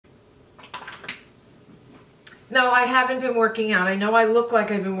No, I haven't been working out. I know I look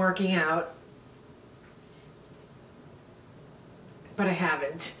like I've been working out, but I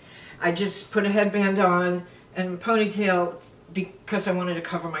haven't. I just put a headband on and a ponytail because I wanted to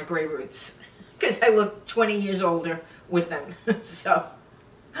cover my gray roots. Because I look 20 years older with them. So,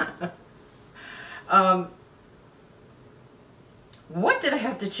 what did I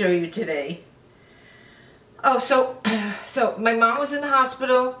have to show you today? Oh, so my mom was in the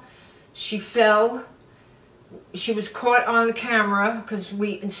hospital. She fell. She was caught on the camera because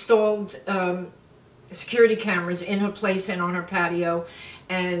we installed security cameras in her place and on her patio,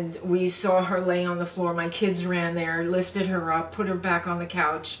 and we saw her lay on the floor. My kids ran there, lifted her up, put her back on the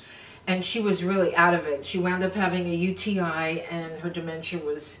couch, and she was really out of it. She wound up having a UTI, and her dementia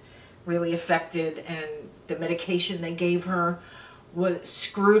was really affected, and the medication they gave her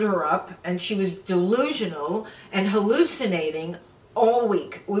screwed her up, and she was delusional and hallucinating all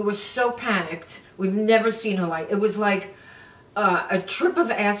week. We were so panicked. We've never seen her like. It was like a trip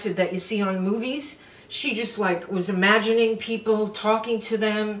of acid that you see on movies. She just like was imagining people, talking to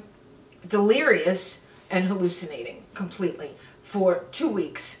them, delirious and hallucinating completely for 2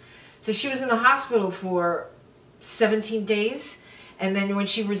 weeks. So she was in the hospital for 17 days, and then when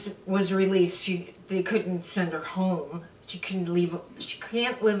she was released, they couldn't send her home. She can't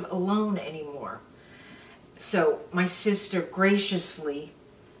live alone anymore. So my sister graciously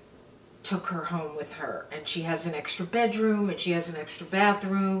took her home with her, and she has an extra bedroom, and she has an extra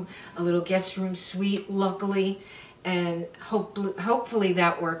bathroom, a little guest room suite, luckily, and hopefully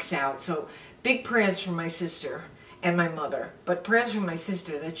that works out. So big prayers for my sister and my mother, but prayers for my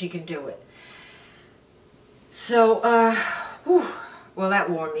sister that she can do it. So, well, that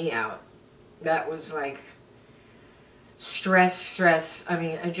wore me out. That was like stress. I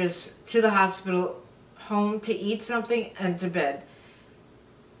mean, I just, to the hospital, home to eat something, and to bed.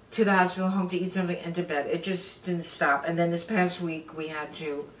 To the hospital, home to eat something, and to bed. It just didn't stop. And then this past week, we had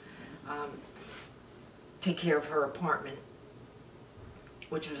to take care of her apartment,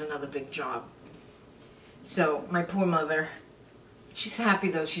 which was another big job. So my poor mother, she's happy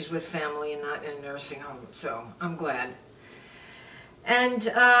though she's with family and not in a nursing home. So I'm glad. And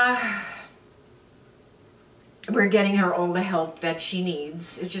we're getting her all the help that she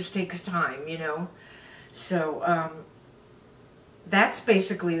needs. It just takes time, you know. So that's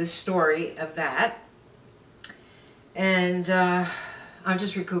basically the story of that. And I'm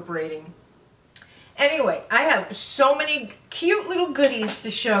just recuperating. Anyway, I have so many cute little goodies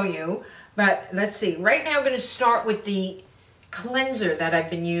to show you. But let's see. Right now I'm going to start with the cleanser that I've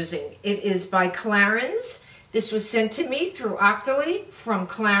been using. It is by CLARINS. This was sent to me through Octoly from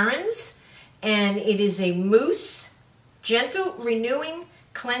CLARINS. And it is a mousse, gentle renewing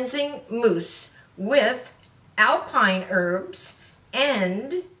cleansing mousse with alpine herbs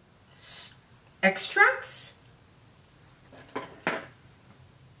and extracts.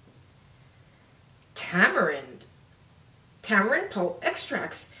 Tamarind pulp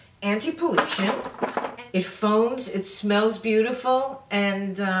extracts. Anti-pollution. It foams, it smells beautiful,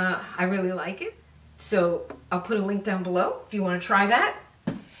 and I really like it. So I'll put a link down below if you want to try that.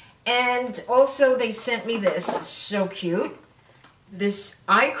 And also they sent me this, it's so cute, this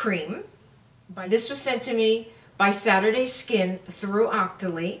eye cream. This was sent to me by Saturday Skin through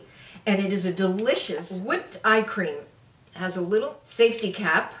Octoly, and it is a delicious whipped eye cream. It has a little safety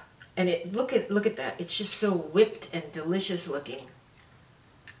cap, and it look at that. It's just so whipped and delicious looking.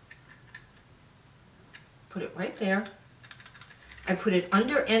 Put it right there. I put it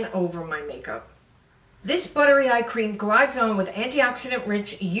under and over my makeup. This buttery eye cream glides on with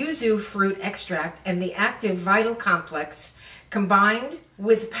antioxidant-rich yuzu fruit extract and the active Vital Complex, combined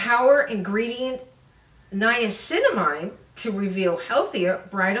with power ingredient niacinamide to reveal healthier,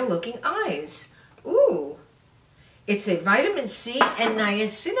 brighter-looking eyes. Ooh! It's a vitamin C and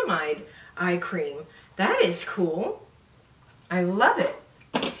niacinamide eye cream. That is cool. I love it.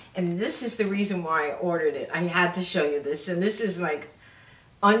 And this is the reason why I ordered it. I had to show you this. And this is like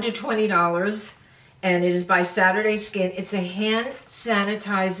under $20. And it is by Saturday Skin. It's a hand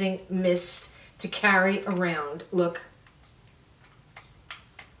sanitizing mist to carry around. Look.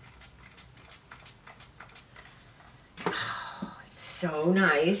 Oh, it's so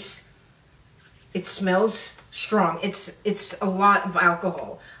nice. It smells strong. It's a lot of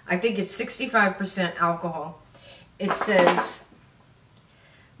alcohol. I think it's 65% alcohol. It says,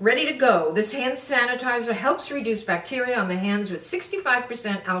 ready to go. This hand sanitizer helps reduce bacteria on the hands with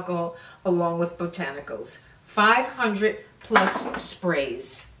 65% alcohol along with botanicals. 500 plus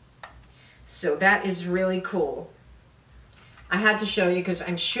sprays. So that is really cool. I had to show you because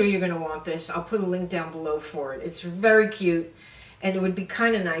I'm sure you're going to want this. I'll put a link down below for it. It's very cute, and it would be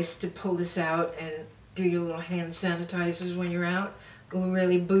kind of nice to pull this out and do your little hand sanitizers when you're out. Ooh,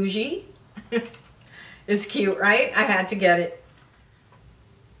 really bougie. It's cute, right? I had to get it.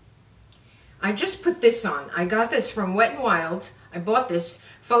 I just put this on. I got this from Wet and Wild. I bought this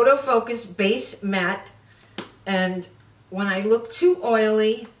PHOTOFOCUS Base Matte, and when I look too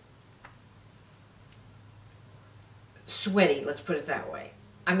oily, sweaty, let's put it that way.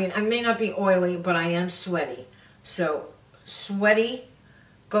 I mean, I may not be oily, but I am sweaty. So sweaty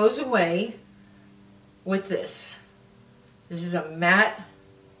goes away with this. This is a matte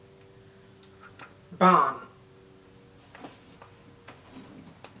balm.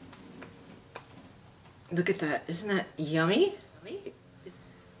 Look at that. Isn't that yummy?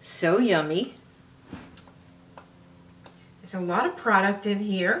 So yummy. There's a lot of product in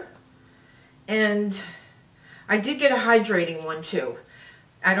here. And I did get a hydrating one too.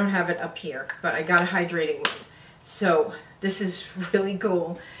 I don't have it up here, but I got a hydrating one. So this is really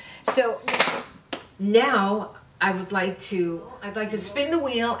cool. So now I'd like to spin the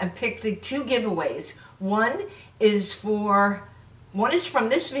wheel and pick the 2 giveaways. One is from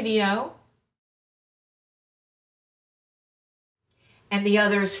this video, and the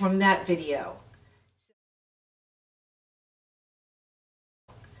other is from that video.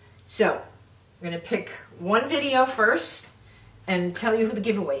 So I'm going to pick one video first and tell you who the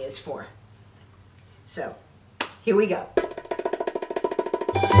giveaway is for. So here we go.